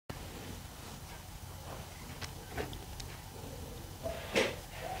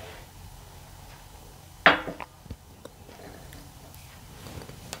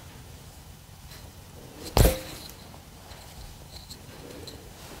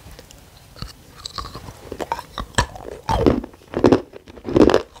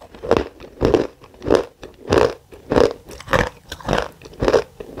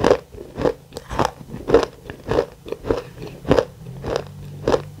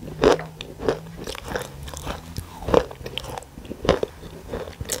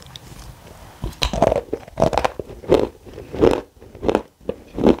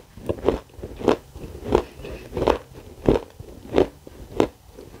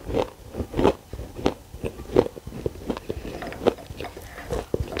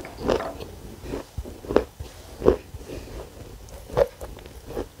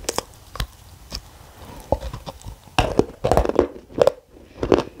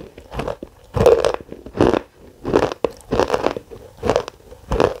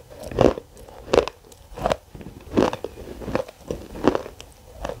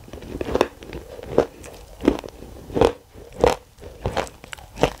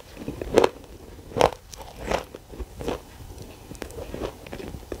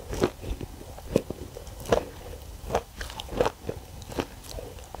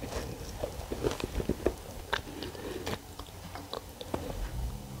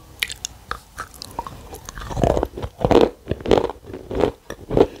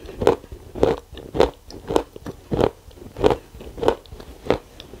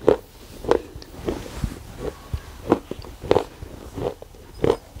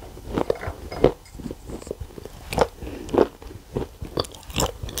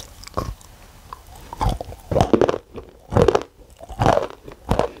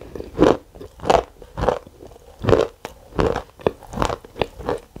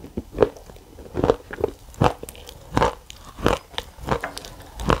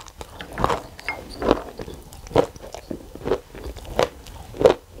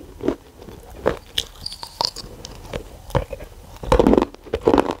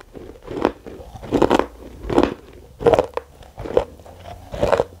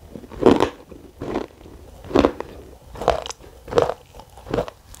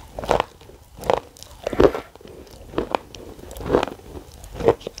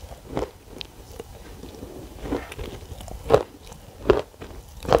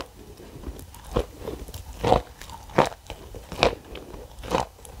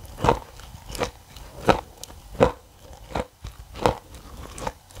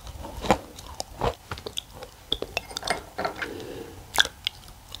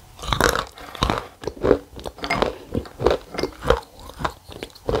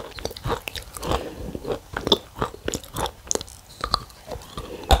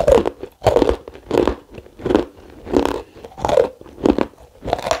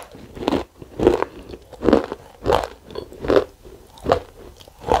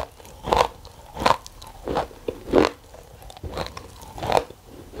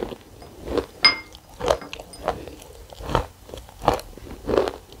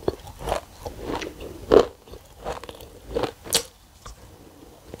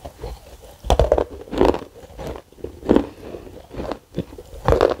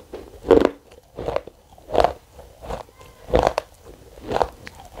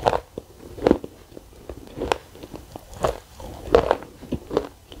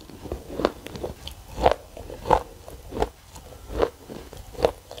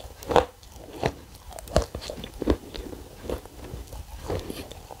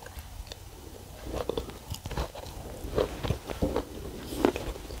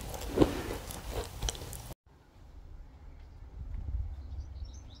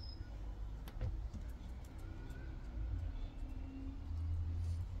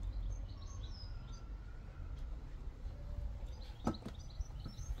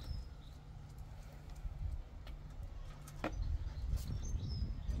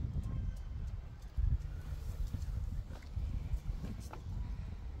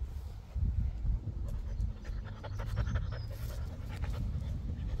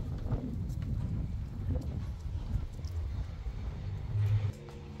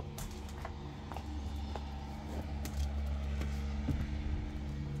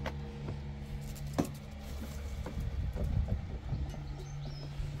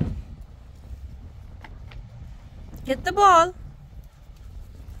Get the ball.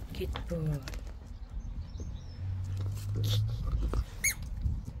 Good boy.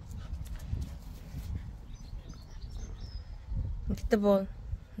 Get the ball.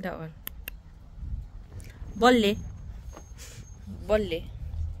 That one. Bolle. Bolle.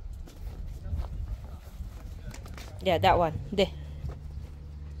 Yeah, that one. There.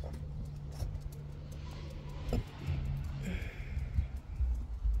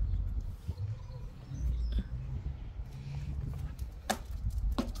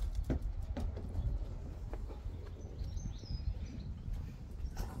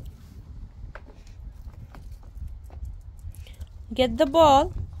 Get the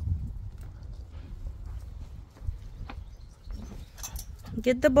ball.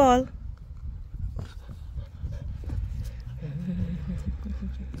 Get the ball.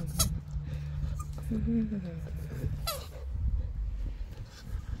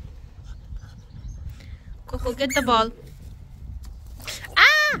 Coco, get the ball.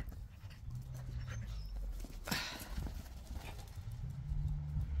 Ah!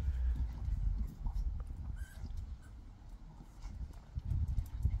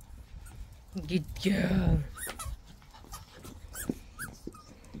 Good girl.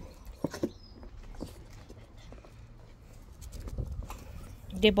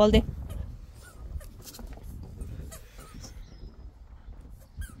 Dê ball, dê.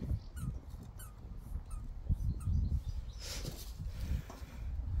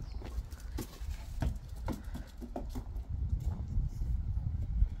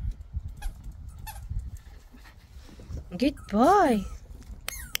 Good boy.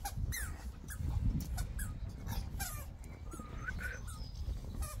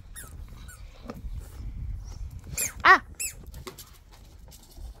 Ah!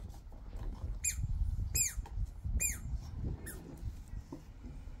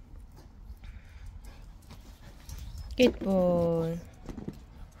 Good boy.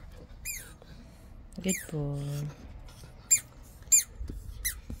 Good boy.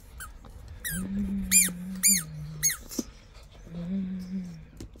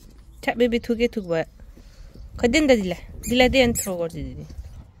 자, 베비 두 개 두고 와. 거든다 딜라. 딜라 대한 들어거지.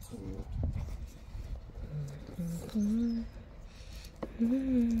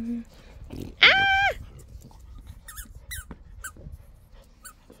 아!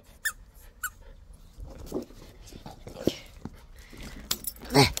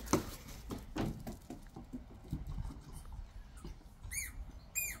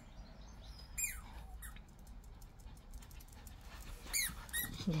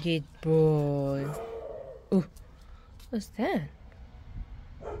 Good boy. Ooh, what's that?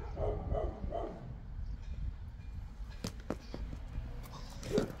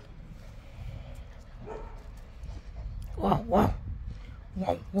 Wow, wow,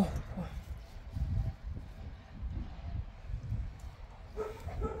 wow, wow, wow.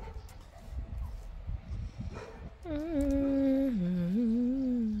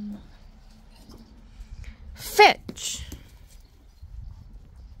 Fetch.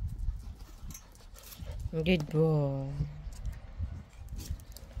 Good boy.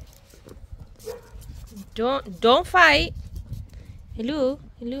 Don't fight. Hello,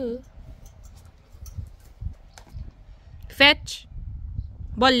 hello. Fetch.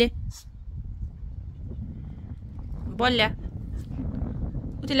 Bolle. Bolle.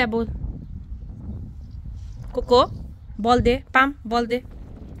 Uti la ball. Coco. Ball de. Pam. Ball de.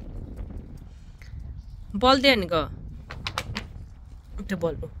 Ball de and go. Uti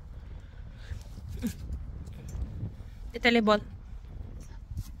ball. Itali ball.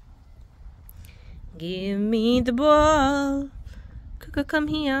 Give me the ball. Coco, come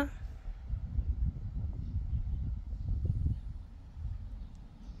here.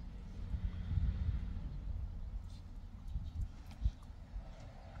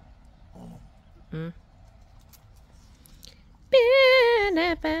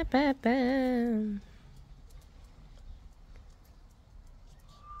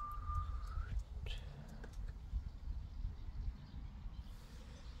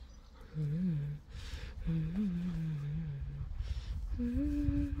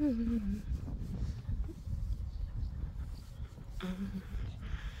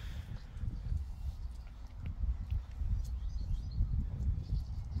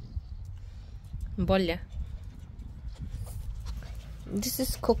 Bolla. This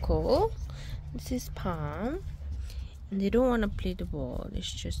is Coco. This is Palm. And they don't want to play the ball.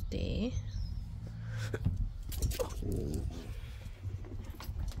 It's just there.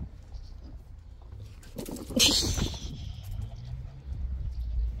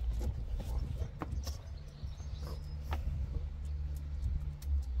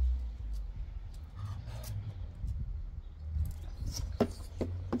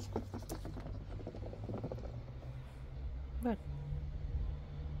 What?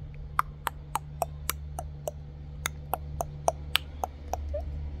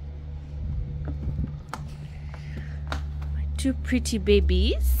 My two pretty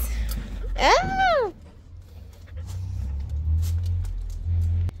babies. Ah!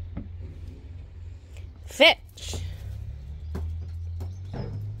 Fetch.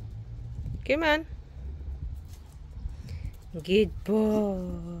 Come on. Good boy.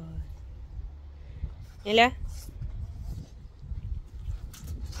 Ella.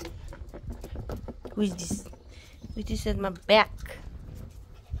 Who is this? Who is this at my back?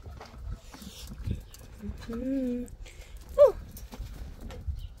 Oh.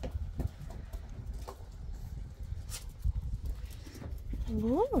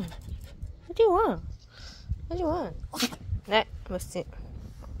 Ooh. What do you want? What do you want? That was it.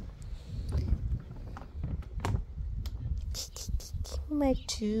 My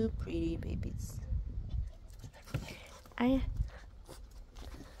two pretty babies.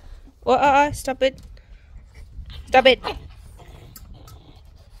 Stop it. Stop it.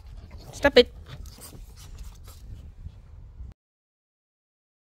 Stop it.